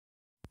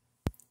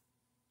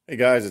Hey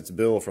guys, it's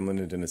Bill from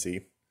Linden,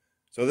 Tennessee.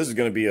 So this is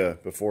going to be a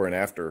before and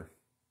after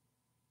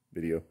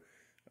video.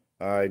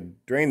 I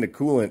drained the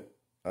coolant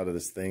out of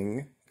this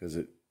thing because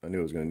I knew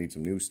it was going to need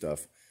some new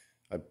stuff.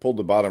 I pulled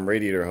the bottom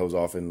radiator hose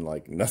off and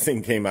like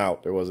nothing came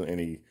out. There wasn't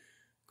any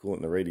coolant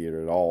in the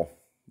radiator at all.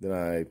 Then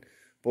I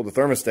pulled the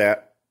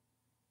thermostat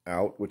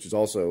out, which is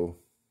also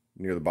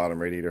near the bottom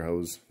radiator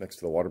hose next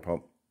to the water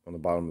pump on the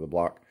bottom of the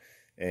block.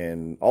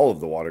 And all of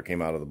the water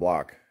came out of the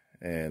block.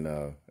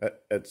 And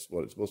that's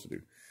what it's supposed to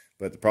do.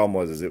 But the problem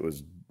was it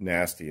was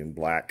nasty and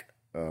black.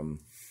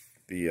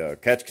 The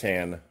catch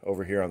can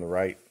over here on the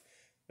right,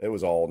 it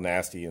was all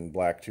nasty and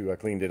black too. I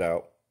cleaned it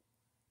out,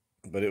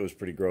 but it was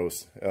pretty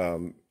gross.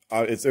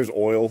 There's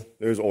oil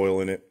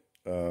in it.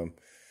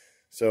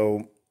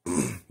 So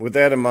with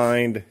that in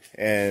mind,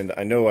 and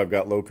I know I've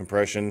got low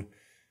compression,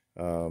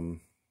 and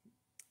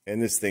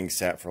this thing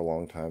sat for a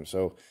long time.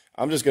 So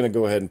I'm just going to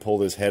go ahead and pull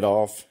this head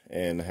off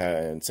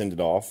and send it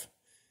off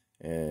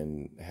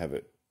and have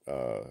it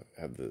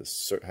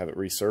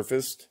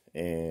resurfaced,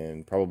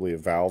 and probably a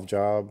valve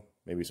job,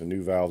 maybe some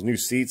new valves, new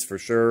seats for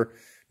sure,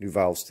 new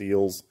valve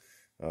seals,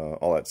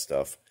 all that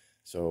stuff.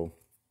 So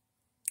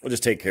we'll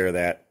just take care of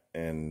that,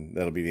 and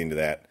that'll be the end of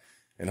that.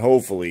 And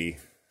hopefully,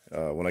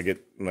 when I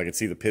can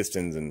see the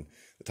pistons and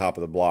the top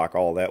of the block,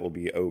 all that will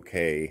be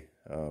okay.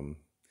 I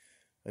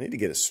need to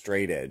get a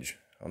straight edge.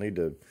 I'll need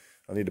to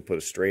put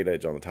a straight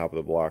edge on the top of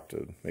the block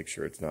to make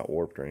sure it's not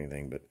warped or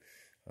anything. But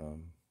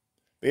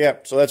yeah,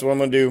 so that's what I'm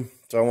going to do.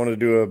 So I wanted to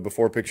do a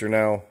before picture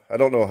now. I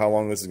don't know how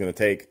long this is going to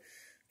take.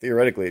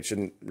 Theoretically, it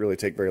shouldn't really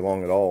take very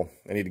long at all.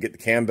 I need to get the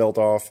cam belt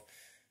off.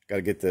 Got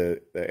to get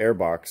the air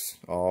box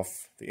off.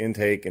 The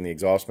intake and the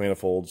exhaust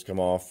manifolds come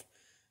off.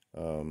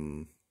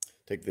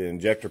 Take the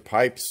injector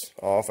pipes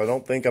off. I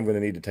don't think I'm going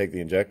to need to take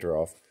the injector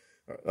off.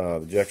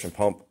 The ejection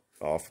pump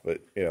off,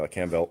 but yeah, a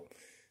cam belt.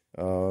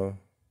 Yeah,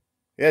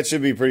 it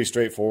should be pretty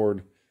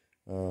straightforward.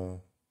 I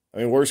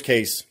mean, worst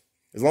case,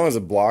 as long as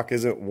the block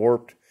isn't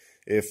warped,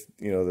 if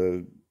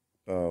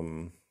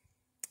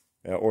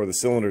or the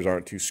cylinders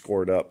aren't too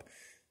scored up.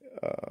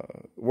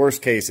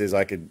 Worst case is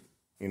I can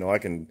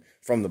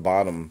from the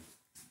bottom,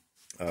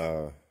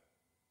 I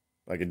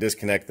could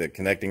disconnect the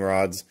connecting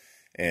rods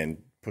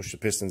and push the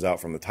pistons out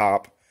from the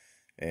top,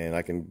 and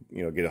I can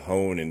get a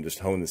hone and just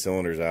hone the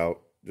cylinders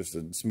out just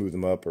to smooth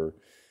them up or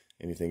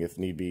anything if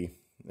need be,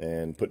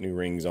 and put new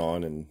rings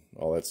on and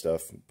all that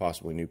stuff,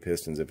 possibly new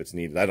pistons if it's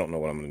needed. I don't know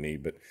what I'm going to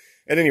need, but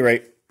at any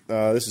rate,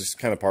 this is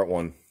kind of part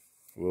one.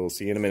 We'll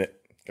see you in a minute.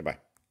 Goodbye.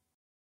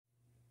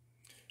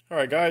 All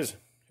right, guys.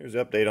 Here's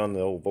the update on the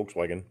old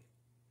Volkswagen.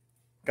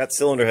 Got the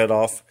cylinder head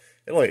off.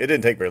 It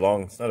didn't take very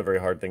long. It's not a very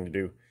hard thing to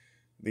do.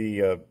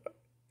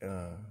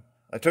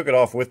 I took it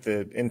off with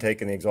the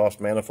intake and the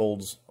exhaust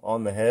manifolds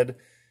on the head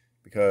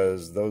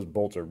because those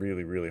bolts are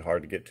really, really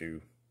hard to get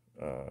to.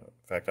 In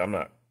fact, I'm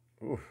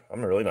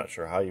really not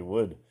sure how you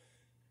would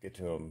get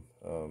to them.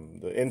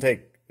 The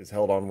intake is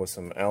held on with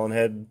some Allen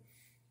head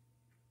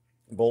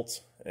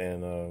bolts,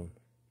 and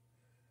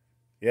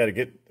yeah, to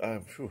get,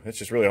 it's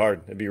just really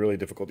hard. It'd be really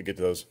difficult to get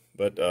to those.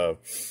 But, so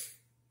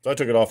I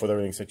took it off with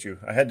everything sent you.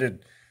 I had to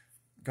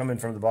come in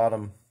from the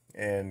bottom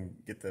and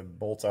get the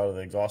bolts out of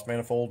the exhaust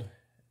manifold.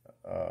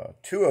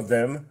 2 of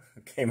them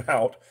came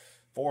out.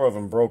 4 of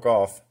them broke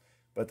off.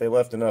 But they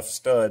left enough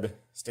stud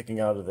sticking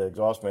out of the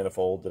exhaust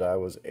manifold that I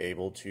was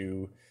able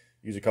to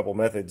use a couple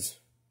methods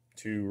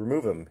to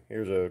remove them.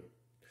 Here's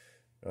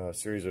a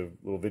series of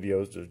little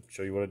videos to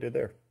show you what I did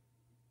there.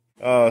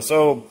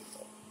 So,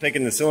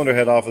 taking the cylinder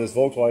head off of this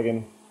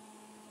Volkswagen,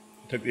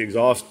 took the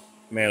exhaust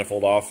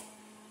manifold off,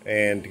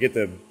 and to get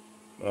to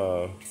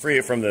free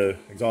it from the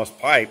exhaust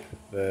pipe,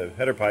 the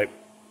header pipe,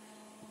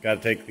 got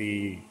to take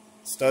the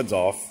studs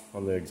off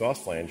on the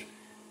exhaust flange.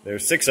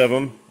 There's 6 of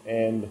them,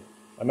 and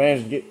I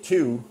managed to get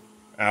 2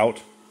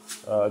 out,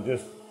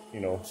 just,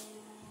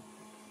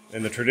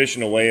 in the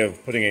traditional way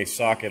of putting a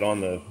socket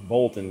on the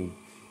bolt and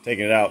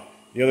taking it out.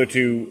 The other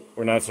 2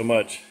 were not so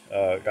much,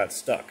 got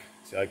stuck.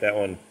 See, like that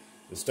one,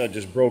 the stud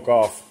just broke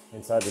off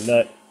inside the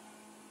nut.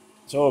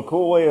 So a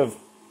cool way of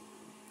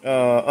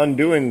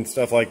undoing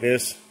stuff like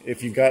this,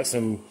 if you've got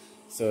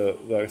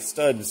the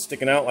stud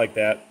sticking out like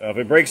that, if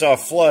it breaks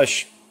off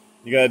flush,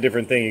 you got a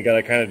different thing. You got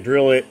to kind of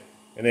drill it,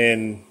 and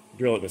then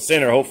drill it in the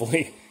center,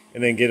 hopefully,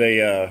 and then get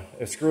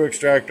a screw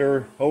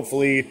extractor,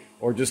 hopefully,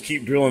 or just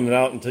keep drilling it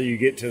out until you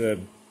get to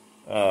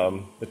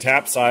the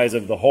tap size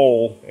of the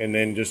hole, and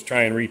then just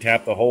try and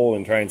re-tap the hole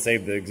and try and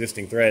save the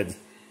existing threads.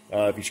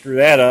 If you screw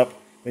that up,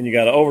 then you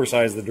got to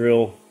oversize the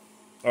drill,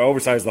 or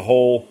oversize the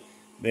hole,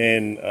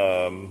 then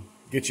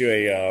get you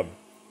a,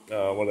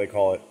 what do they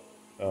call it?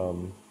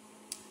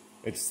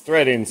 It's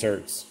thread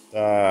inserts.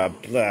 I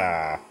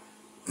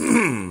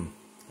can't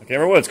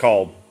remember what it's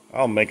called.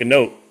 I'll make a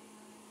note.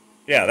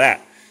 Yeah,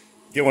 that.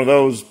 Get one of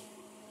those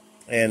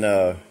and,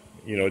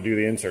 do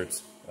the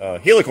inserts.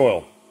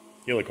 Helicoil.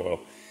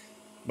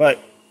 But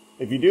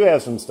if you do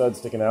have some studs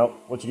sticking out,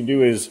 what you can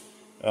do is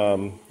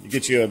you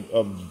get you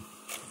a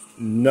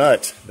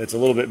nut that's a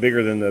little bit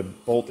bigger than the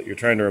bolt that you're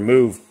trying to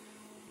remove.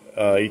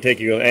 You take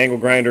your angle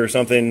grinder or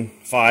something,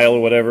 file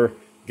or whatever,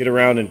 get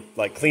around and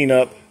like clean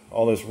up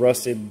all this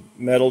rusted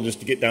metal just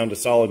to get down to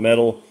solid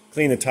metal.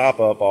 Clean the top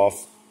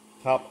off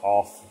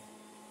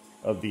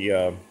of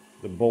the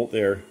bolt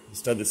there, the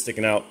stud that's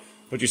sticking out.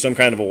 Put you some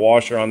kind of a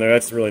washer on there.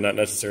 That's really not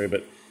necessary,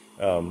 but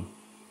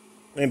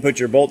then put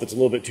your bolt that's a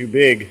little bit too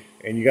big,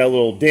 and you got a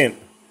little dent.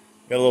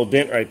 Got a little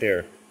dent right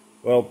there.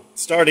 Well,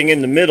 starting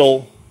in the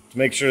middle to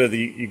make sure that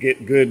you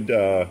get good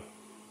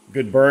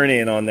good burn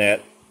in on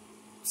that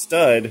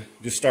stud,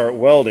 just start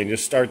welding.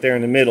 Just start there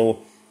in the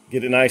middle,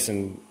 get it nice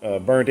and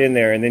burnt in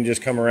there, and then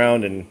just come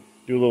around and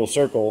do a little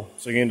circle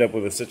so you end up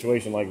with a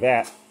situation like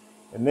that.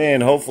 And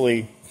then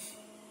hopefully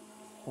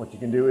what you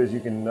can do is you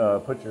can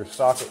put your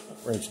socket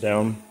wrench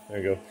down. There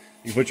you go.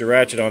 You put your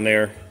ratchet on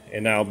there,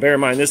 and now bear in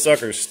mind this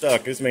sucker's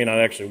stuck. This may not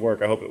actually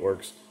work. I hope it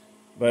works.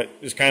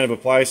 But just kind of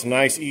apply some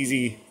nice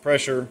easy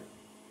pressure,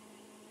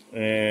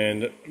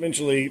 and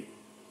eventually,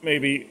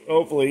 maybe,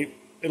 hopefully,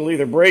 it'll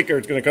either break or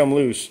it's going to come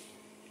loose.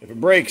 If it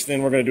breaks,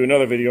 then we're going to do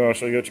another video. I'll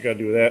show you what you got to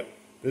do with that.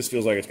 This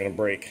feels like it's going to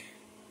break.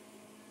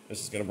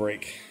 This is going to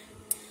break.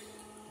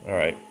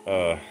 Alright,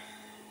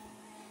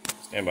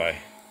 stand by.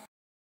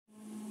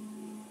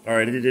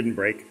 Alright, it didn't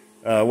break.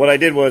 What I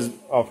did was,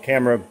 off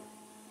camera,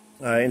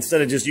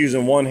 instead of just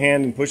using one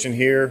hand and pushing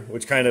here,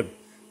 which kind of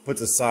puts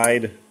a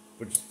side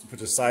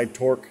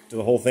torque to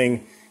the whole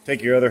thing,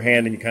 take your other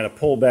hand and you kind of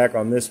pull back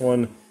on this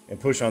one and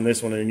push on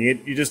this one, and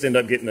you just end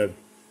up getting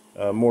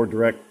a more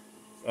direct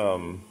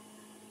torque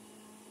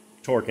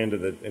into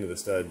the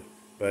stud.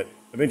 But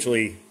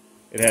eventually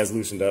it has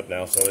loosened up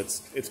now, so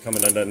it's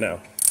coming undone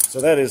now.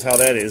 So that is how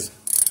that is.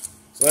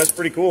 So that's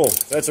pretty cool.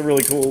 That's a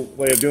really cool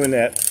way of doing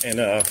that.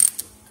 And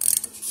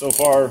so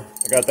far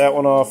I got that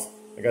one off,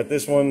 I got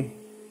this one,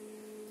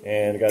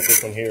 and I got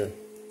this one here.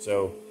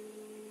 So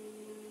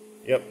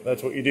yep,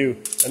 that's what you do.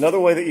 Another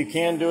way that you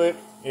can do it,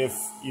 if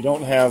you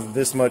don't have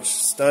this much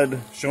stud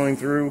showing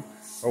through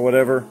or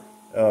whatever,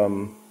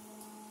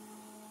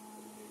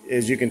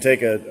 is you can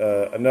take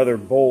another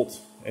bolt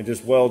and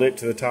just weld it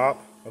to the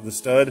top of the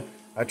stud.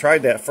 I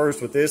tried that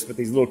first with this, but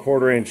these little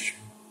 1/4-inch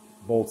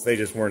bolts, they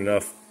just weren't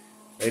enough.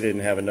 They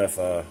didn't have enough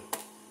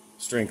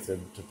strength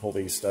to pull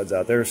these studs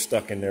out. They're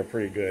stuck in there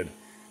pretty good.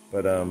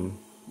 But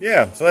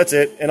yeah, so that's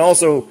it. And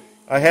also,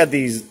 I had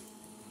these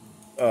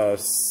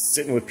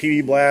sitting with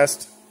PB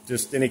Blast,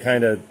 just any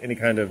kind of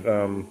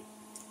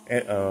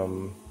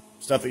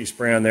stuff that you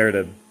spray on there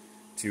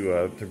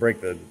to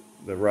break the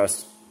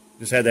rust.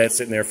 Just had that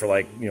sitting there for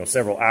like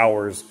several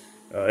hours.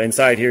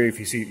 Inside here, if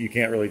you see, you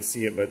can't really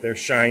see it, but they're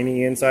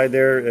shiny inside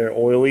there. They're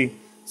oily,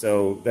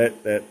 so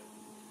that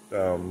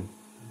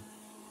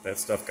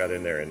stuff got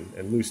in there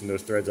and loosened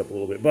those threads up a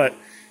little bit. But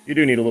you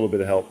do need a little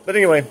bit of help. But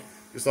anyway,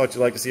 just thought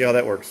you'd like to see how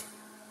that works.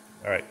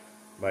 All right,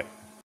 bye.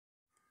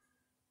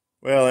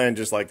 Well, and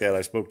just like that,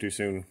 I spoke too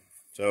soon.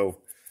 So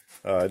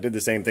I did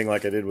the same thing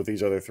like I did with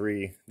these other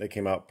three. They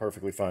came out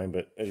perfectly fine,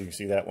 but as you can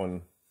see, that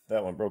one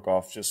broke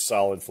off just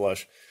solid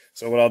flush.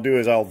 So what I'll do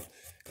is I'll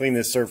clean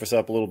this surface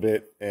up a little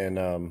bit, and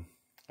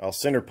I'll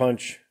center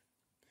punch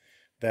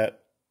that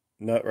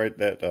nut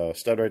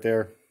stud right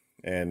there,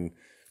 and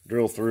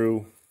drill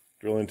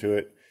into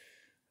it.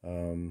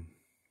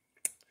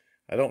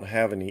 I don't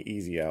have any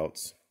easy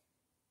outs,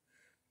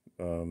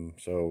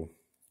 so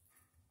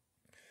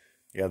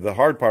yeah, the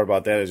hard part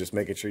about that is just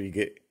making sure you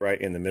get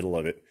right in the middle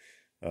of it.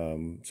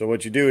 So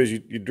what you do is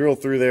you drill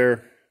through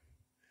there,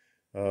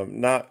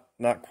 not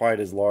quite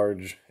as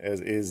large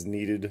as is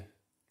needed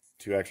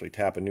to actually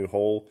tap a new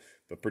hole,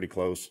 but pretty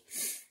close.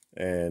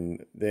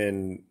 And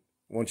then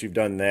once you've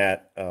done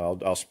that,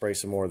 I'll spray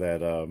some more of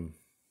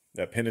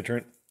that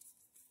penetrant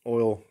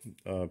oil,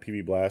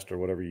 PB Blast or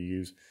whatever you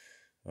use.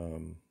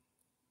 I'll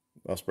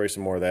spray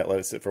some more of that, let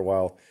it sit for a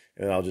while,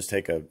 and then I'll just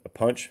take a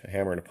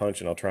hammer and a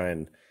punch, and I'll try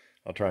and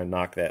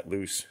knock that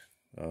loose,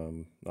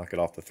 knock it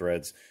off the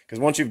threads. Because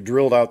once you've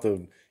drilled out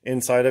the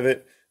inside of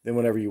it, then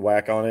whenever you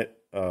whack on it,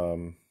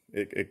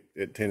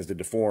 it tends to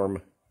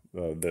deform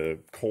the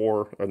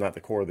core, or not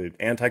the core, the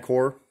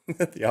anti-core,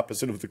 the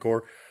opposite of the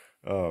core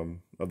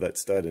of that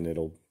stud, and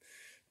it'll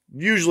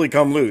usually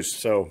come loose.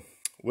 So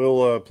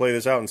we'll play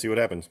this out and see what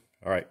happens.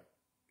 All right,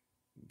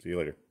 see you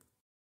later.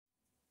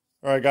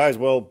 All right, guys.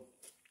 Well,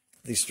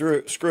 the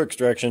screw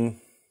extraction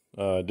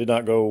did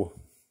not go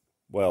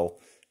well.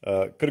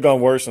 Could have gone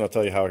worse, and I'll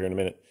tell you how here in a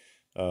minute.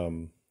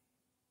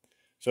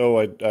 So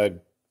I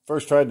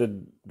first tried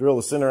to drill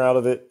the center out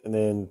of it, and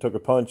then took a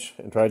punch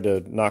and tried to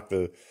knock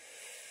the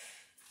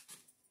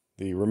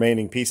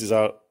remaining pieces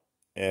out,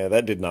 and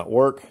that did not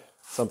work.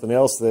 Something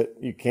else that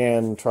you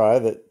can try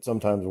that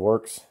sometimes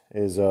works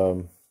is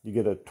you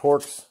get a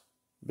Torx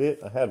bit.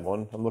 I had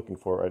one. I'm looking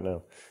for it right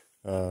now.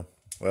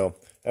 Well,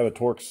 I have a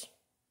Torx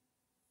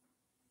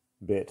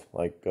bit,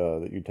 like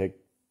that you take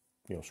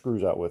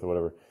screws out with or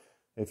whatever.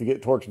 If you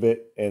get Torx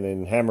bit and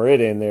then hammer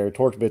it in there,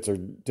 Torx bits are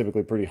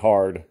typically pretty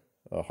hard,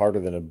 harder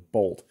than a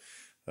bolt.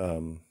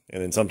 And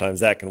then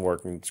sometimes that can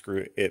work and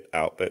screw it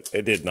out, but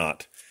it did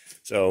not.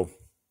 So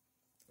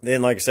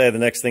then, like I said, the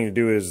next thing to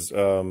do is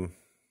you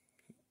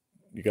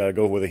got to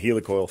go with a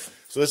helicoil.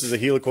 So this is a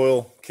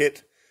helicoil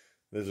kit.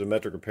 This is a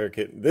metric repair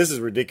kit. This is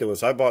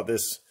ridiculous. I bought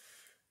this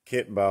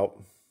kit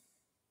about,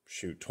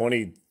 shoot,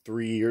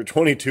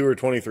 22 or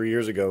 23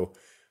 years ago.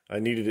 I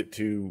needed it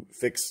to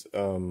fix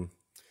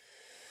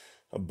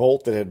a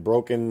bolt that had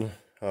broken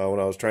when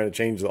I was trying to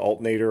change the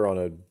alternator on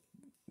a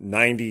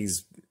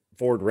 90s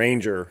Ford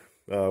Ranger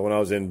when I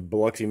was in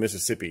Biloxi,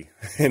 Mississippi.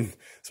 And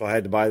so I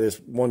had to buy this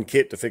one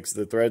kit to fix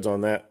the threads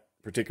on that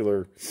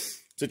particular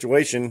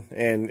situation,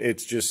 and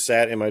it's just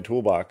sat in my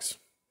toolbox.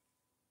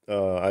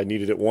 I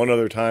needed it one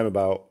other time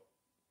about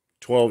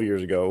 12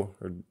 years ago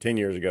or 10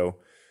 years ago.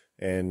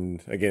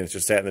 And again, it's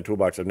just sat in the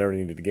toolbox. I've never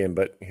needed it again,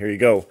 but here you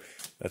go.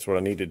 That's what I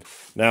needed.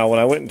 Now, when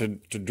I went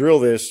to drill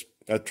this,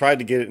 I tried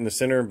to get it in the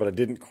center, but I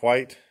didn't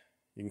quite.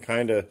 You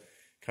can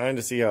kind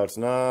of see how it's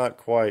not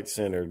quite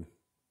centered,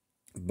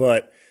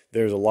 but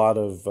there's a lot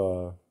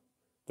of,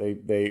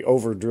 they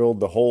over drilled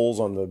the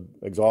holes on the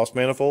exhaust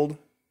manifold.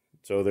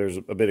 So there's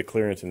a bit of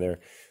clearance in there.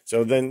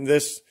 So then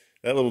that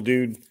little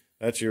dude,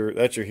 that's your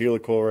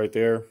helicoil right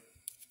there.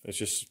 It's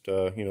just,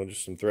 you know,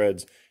 just some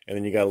threads. And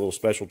then you got a little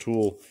special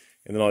tool.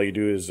 And then all you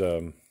do is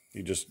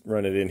you just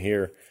run it in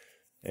here,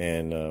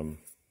 and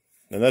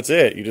that's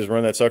it. You just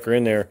run that sucker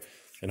in there,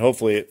 and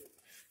hopefully it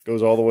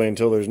goes all the way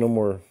until there's no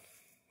more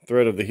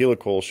thread of the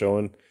helicoil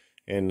showing.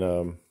 And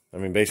I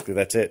mean, basically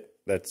that's it.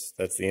 That's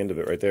the end of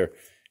it right there.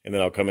 And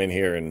then I'll come in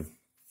here and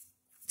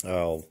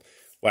I'll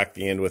whack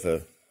the end with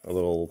a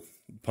little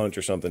punch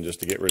or something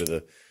just to get rid of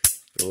the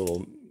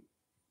little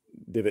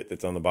divot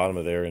that's on the bottom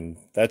of there. And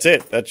that's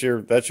it. That's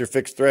your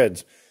fixed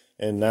threads.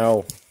 And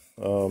now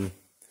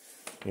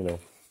you know,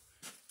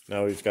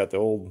 now we've got the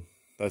old,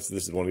 this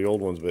is one of the old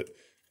ones, but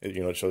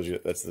you know, it shows you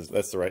that's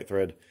the right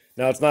thread.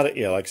 Now it's not,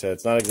 yeah, like I said,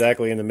 it's not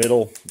exactly in the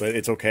middle, but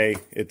it's okay.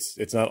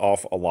 It's not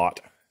off a lot,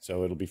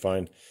 so it'll be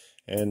fine.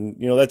 And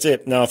you know, that's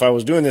it. Now, if I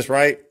was doing this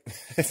right,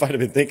 if I'd have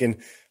been thinking,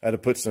 I'd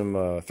have put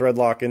some thread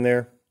lock in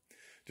there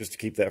just to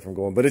keep that from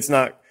going. But it's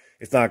not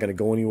going to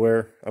go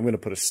anywhere. I'm going to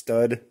put a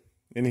stud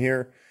in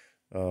here.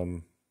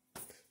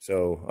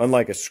 So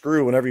unlike a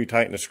screw, whenever you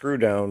tighten a screw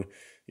down,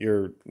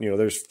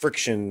 there's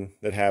friction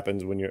that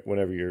happens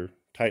whenever you're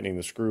tightening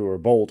the screw or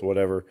bolt or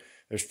whatever.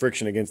 There's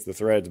friction against the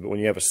threads, but when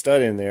you have a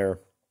stud in there,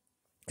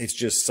 it's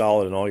just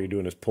solid, and all you're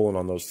doing is pulling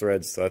on those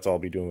threads. So that's all I'll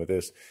be doing with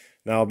this.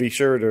 Now I'll be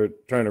sure to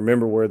try and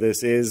remember where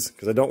this is,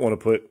 because I don't want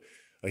to put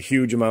a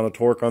huge amount of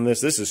torque on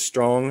this. This is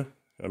strong.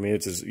 I mean,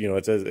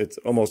 it's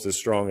almost as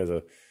strong as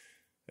a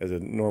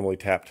normally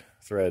tapped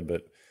thread,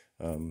 but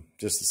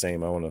just the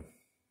same, I want to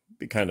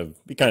be kind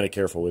of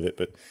careful with it.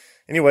 But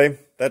anyway,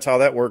 that's how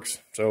that works.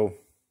 So.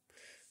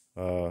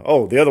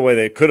 Oh, the other way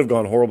they could have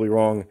gone horribly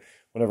wrong.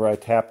 Whenever I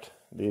tapped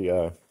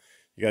you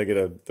gotta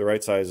get the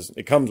right size.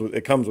 It comes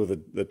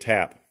with the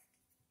tap,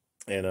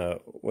 and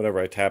whenever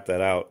I tap that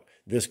out,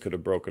 this could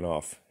have broken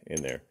off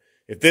in there.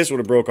 If this would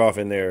have broke off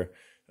in there,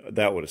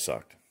 that would have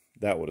sucked.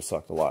 That would have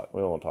sucked a lot.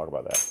 We don't want to talk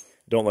about that.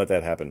 Don't let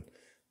that happen.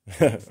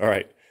 All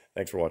right,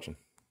 thanks for watching.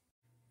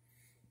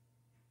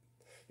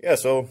 Yeah,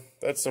 so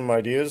that's some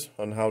ideas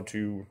on how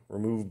to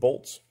remove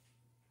bolts,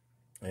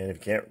 and if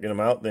you can't get them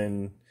out,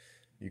 then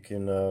you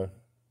can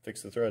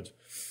fix the threads.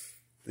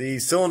 The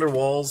cylinder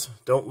walls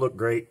don't look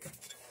great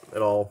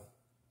at all.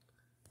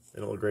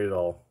 They don't look great at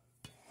all.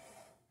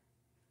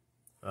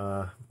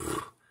 I'm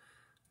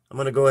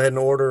going to go ahead and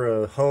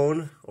order a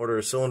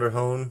cylinder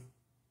hone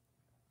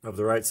of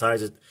the right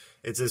size.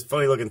 It's this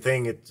funny looking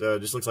thing. It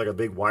just looks like a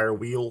big wire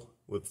wheel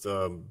with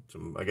some,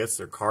 I guess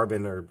they're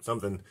carbon or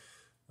something,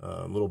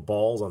 little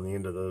balls on the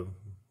end of the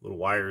little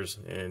wires,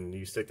 and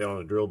you stick that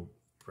on a drill,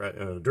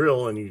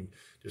 and you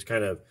just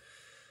kind of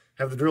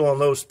have the drill on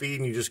low speed,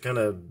 and you just kind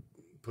of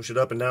push it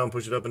up and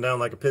down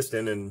like a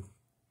piston, and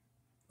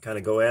kind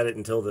of go at it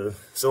until the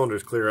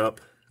cylinders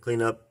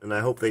clean up, and I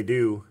hope they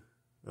do,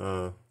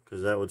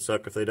 because that would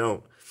suck if they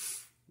don't.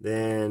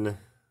 Then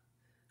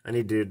I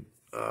need to,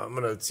 I'm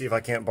going to see if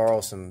I can't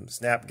borrow some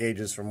snap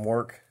gauges from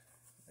work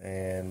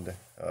and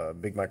a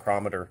big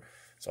micrometer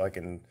so I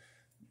can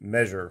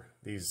measure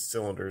these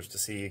cylinders to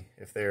see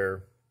if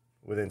they're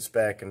within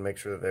spec and make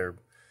sure that they're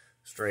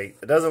straight.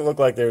 It doesn't look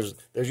like there's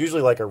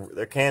usually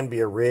there can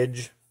be a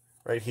ridge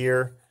right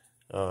here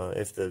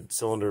if the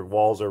cylinder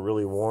walls are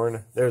really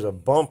worn. There's a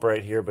bump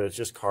right here, but it's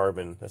just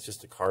carbon. That's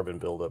just a carbon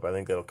buildup. I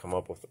think that'll come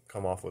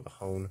off with a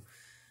hone,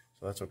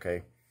 so that's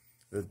okay.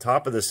 The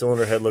top of the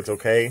cylinder head looks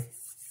okay.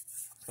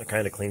 I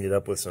kind of cleaned it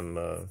up with some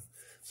of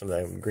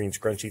the green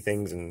scrunchy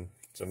things and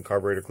some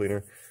carburetor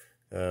cleaner.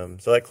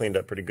 So that cleaned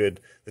up pretty good.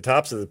 The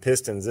tops of the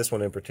pistons, this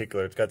one in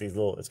particular, it's got a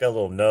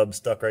little nub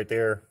stuck right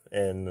there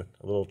and a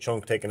little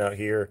chunk taken out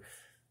here.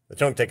 The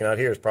chunk taken out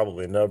here is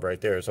probably a nub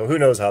right there. So who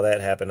knows how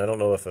that happened? I don't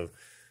know if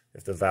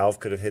the valve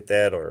could have hit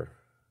that, or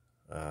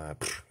I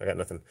got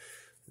nothing.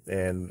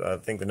 And I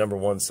think the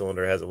 #1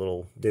 cylinder has a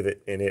little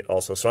divot in it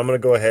also. So I'm going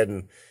to go ahead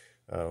and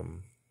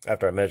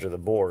after I measure the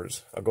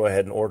bores, I'll go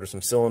ahead and order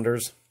some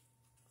pistons,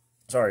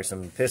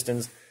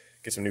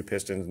 get some new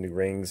pistons, new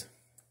rings.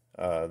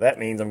 That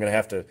means I'm going to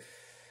have to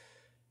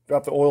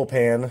drop the oil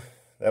pan.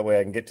 That way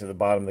I can get to the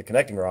bottom of the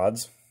connecting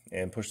rods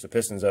and push the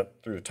pistons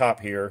up through the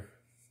top here.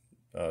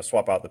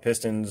 Swap out the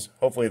pistons.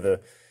 Hopefully the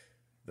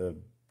the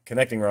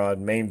connecting rod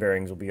main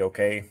bearings will be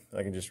okay.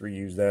 I can just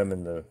reuse them,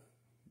 and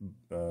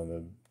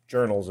the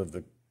journals of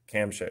the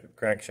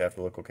crankshaft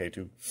will look okay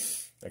too.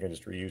 I can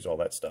just reuse all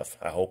that stuff,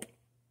 I hope.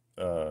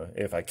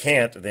 If I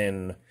can't,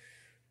 then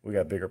we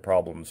got bigger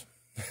problems.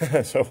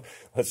 So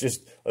let's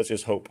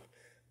just hope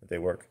that they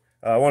work.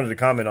 I wanted to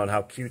comment on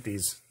how cute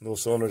these little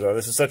cylinders are.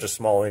 This is such a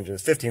small engine.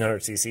 It's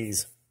 1,500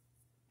 cc's,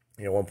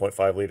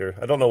 1.5 liter.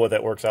 I don't know what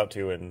that works out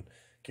to in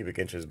cubic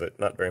inches, but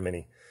not very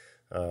many.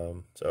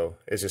 So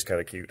it's just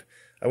kind of cute.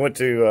 I went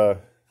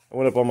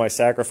up on my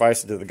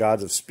sacrifice to the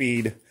gods of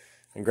speed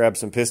and grabbed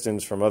some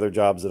pistons from other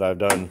jobs that I've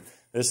done.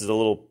 This is a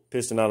little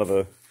piston out of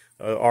a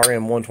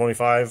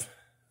RM125,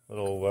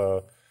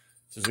 little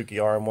Suzuki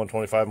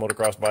RM125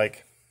 motocross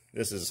bike.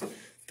 This is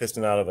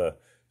piston out of a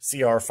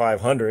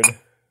CR500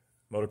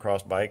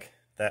 motocross bike.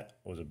 That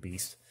was a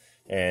beast.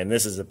 And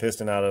this is a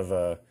piston out of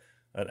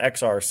an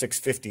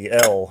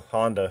XR650L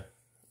Honda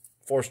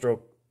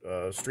 4-stroke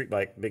street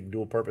bike, big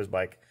dual-purpose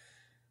bike.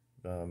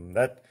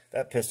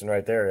 That piston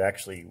right there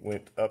actually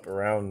went up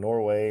around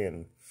Norway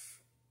and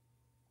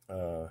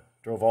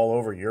drove all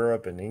over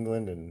Europe and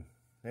England, and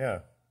yeah,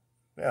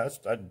 that's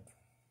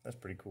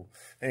pretty cool.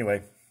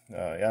 Anyway,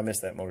 yeah, I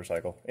missed that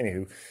motorcycle.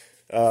 Anywho,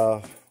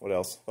 what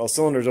else? Oh,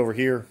 cylinders over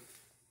here.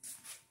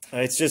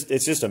 It's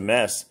just a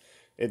mess.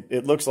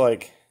 It looks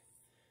like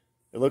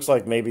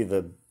maybe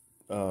the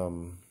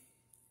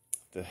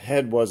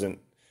head wasn't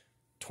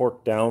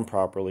torqued down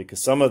properly,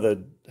 because some of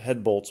the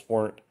head bolts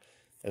weren't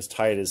as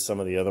tight as some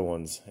of the other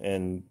ones,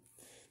 and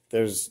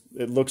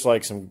it looks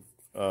like some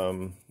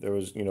there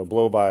was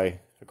blow by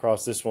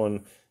across this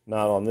one,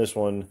 not on this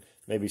one,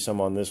 maybe some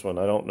on this one,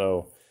 I don't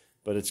know,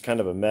 but it's kind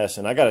of a mess.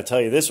 And I got to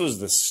tell you, this was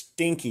the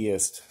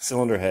stinkiest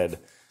cylinder head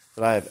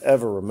that I have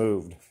ever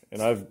removed.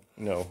 And I'm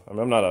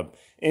not a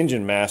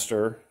engine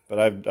master, but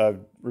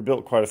I've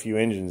rebuilt quite a few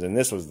engines, and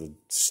this was the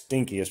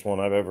stinkiest one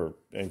I've ever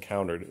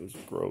encountered. It was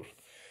gross.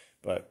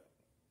 But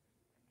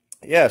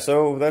yeah,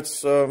 so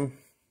that's what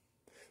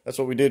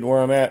we did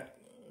where I'm at.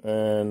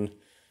 And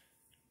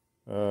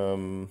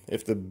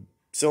if the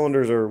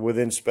cylinders are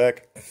within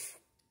spec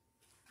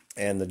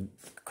and the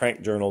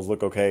crank journals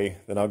look okay,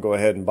 then I'll go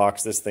ahead and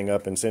box this thing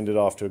up and send it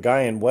off to a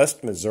guy in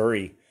West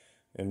Missouri,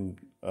 and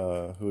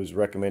who has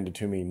recommended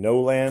to me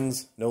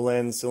Nolan's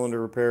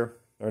cylinder repair,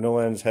 or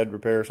Nolan's head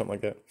repair, or something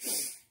like that,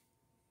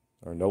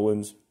 or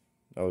Nolan's.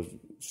 I was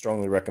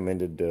strongly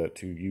recommended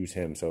to use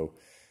him, so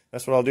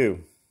that's what I'll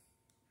do.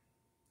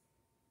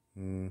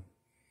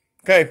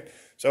 Okay,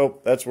 so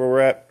that's where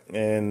we're at,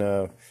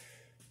 and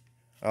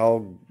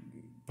I'll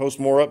post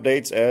more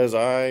updates as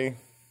I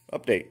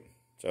update.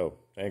 So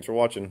thanks for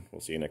watching.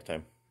 We'll see you next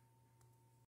time.